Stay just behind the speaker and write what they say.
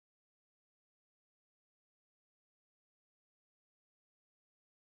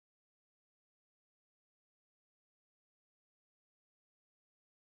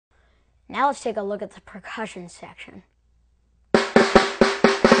Now let's take a look at the percussion section.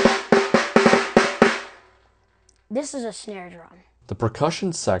 This is a snare drum. The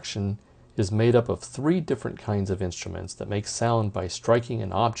percussion section is made up of 3 different kinds of instruments that make sound by striking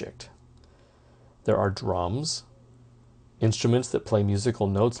an object. There are drums, instruments that play musical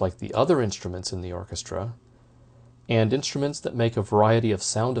notes like the other instruments in the orchestra, and instruments that make a variety of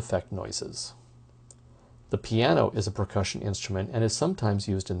sound effect noises. The piano is a percussion instrument and is sometimes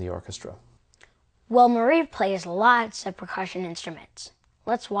used in the orchestra. Well, Marie plays lots of percussion instruments.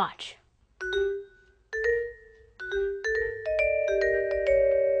 Let's watch.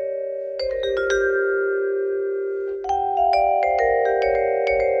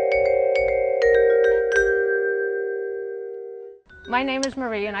 My name is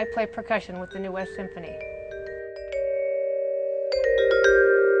Marie and I play percussion with the new West Symphony.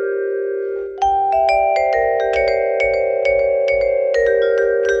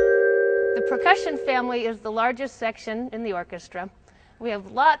 The percussion family is the largest section in the orchestra. We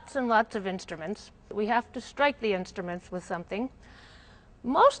have lots and lots of instruments. We have to strike the instruments with something.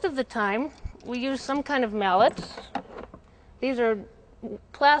 Most of the time we use some kind of mallets. These are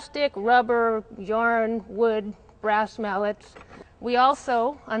plastic, rubber, yarn, wood, brass mallets. We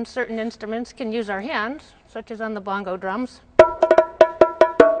also, on certain instruments, can use our hands, such as on the bongo drums.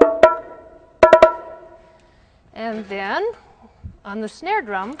 And then, on the snare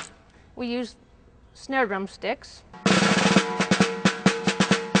drum, we use snare drum sticks.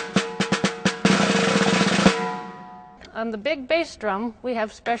 On the big bass drum, we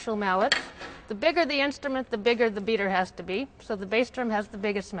have special mallets. The bigger the instrument, the bigger the beater has to be. So the bass drum has the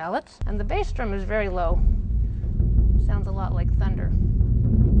biggest mallets, and the bass drum is very low. Sounds a lot like thunder.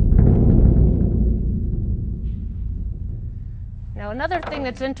 Now, another thing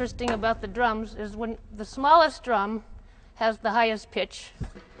that's interesting about the drums is when the smallest drum has the highest pitch,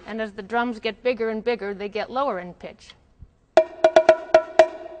 and as the drums get bigger and bigger, they get lower in pitch.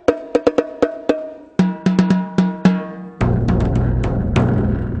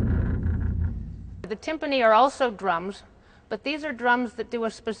 The timpani are also drums, but these are drums that do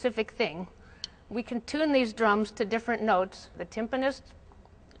a specific thing. We can tune these drums to different notes. The timpanist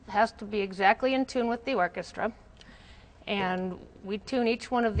has to be exactly in tune with the orchestra, and we tune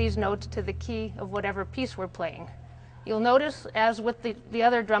each one of these notes to the key of whatever piece we're playing. You'll notice, as with the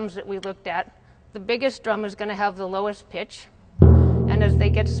other drums that we looked at, the biggest drum is going to have the lowest pitch, and as they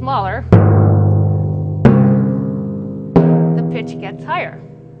get smaller, the pitch gets higher.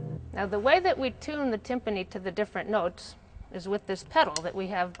 Now, the way that we tune the timpani to the different notes is with this pedal that we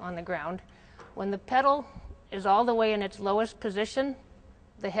have on the ground. When the pedal is all the way in its lowest position,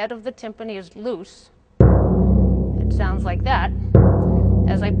 the head of the timpani is loose. It sounds like that.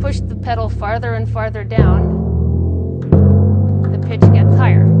 As I push the pedal farther and farther down, the pitch gets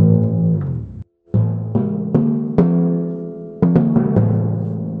higher.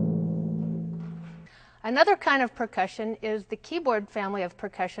 Another kind of percussion is the keyboard family of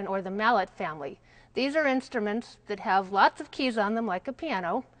percussion, or the mallet family. These are instruments that have lots of keys on them, like a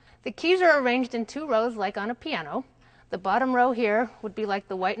piano. The keys are arranged in 2 rows like on a piano. The bottom row here would be like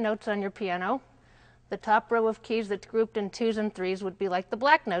the white notes on your piano. The top row of keys that's grouped in 2s and 3s would be like the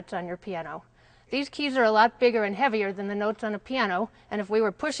black notes on your piano. These keys are a lot bigger and heavier than the notes on a piano, and if we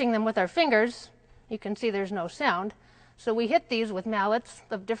were pushing them with our fingers, you can see there's no sound. So we hit these with mallets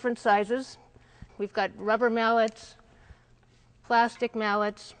of different sizes. We've got rubber mallets, plastic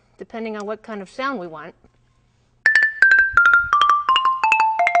mallets, depending on what kind of sound we want.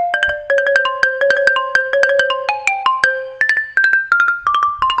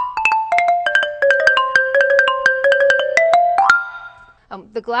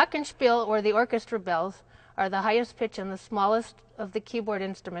 The glockenspiel, or the orchestra bells, are the highest pitch and the smallest of the keyboard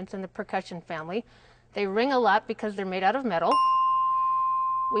instruments in the percussion family. They ring a lot because they're made out of metal.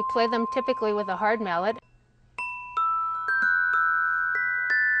 We play them typically with a hard mallet.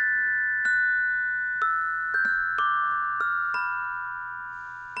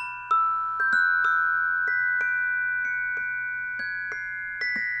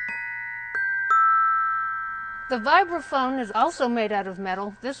 The vibraphone is also made out of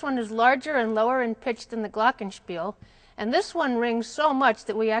metal. This one is larger and lower in pitch than the glockenspiel, and this one rings so much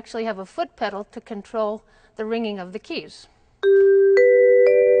that we actually have a foot pedal to control the ringing of the keys.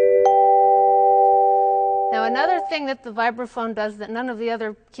 Now, another thing that the vibraphone does that none of the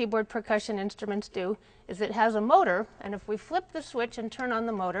other keyboard percussion instruments do is it has a motor, and if we flip the switch and turn on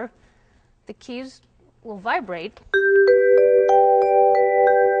the motor, the keys will vibrate.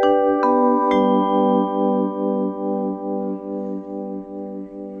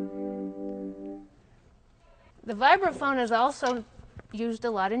 The vibraphone is also used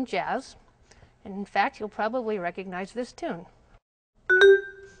a lot in jazz. And in fact, you'll probably recognize this tune.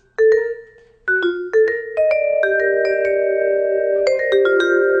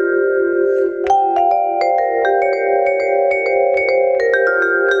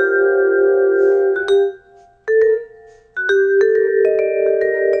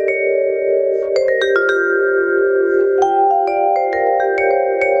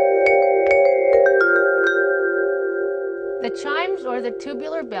 The chimes, or the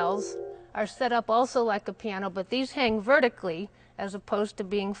tubular bells, are set up also like a piano, but these hang vertically as opposed to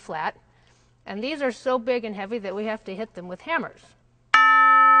being flat. And these are so big and heavy that we have to hit them with hammers.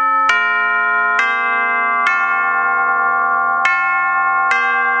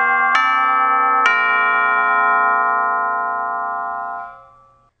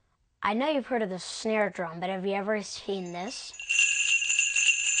 I know you've heard of the snare drum, but have you ever seen this?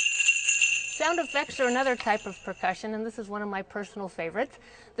 Sound effects are another type of percussion, and this is one of my personal favorites.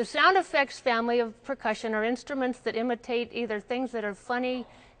 The sound effects family of percussion are instruments that imitate either things that are funny,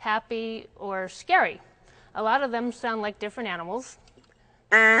 happy, or scary. A lot of them sound like different animals.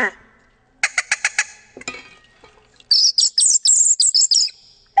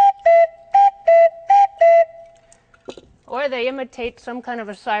 Or they imitate some kind of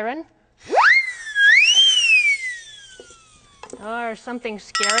a siren. Or something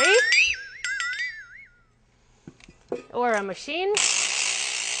scary. Or a machine.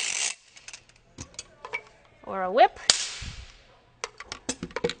 Or a whip.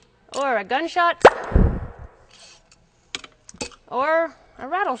 Or a gunshot. Or a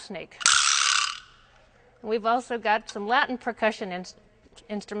rattlesnake. We've also got some Latin percussion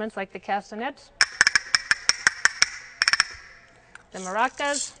instruments like the castanets, the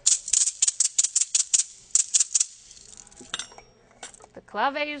maracas, the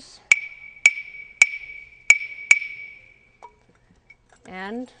claves,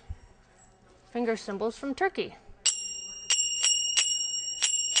 and finger cymbals from Turkey.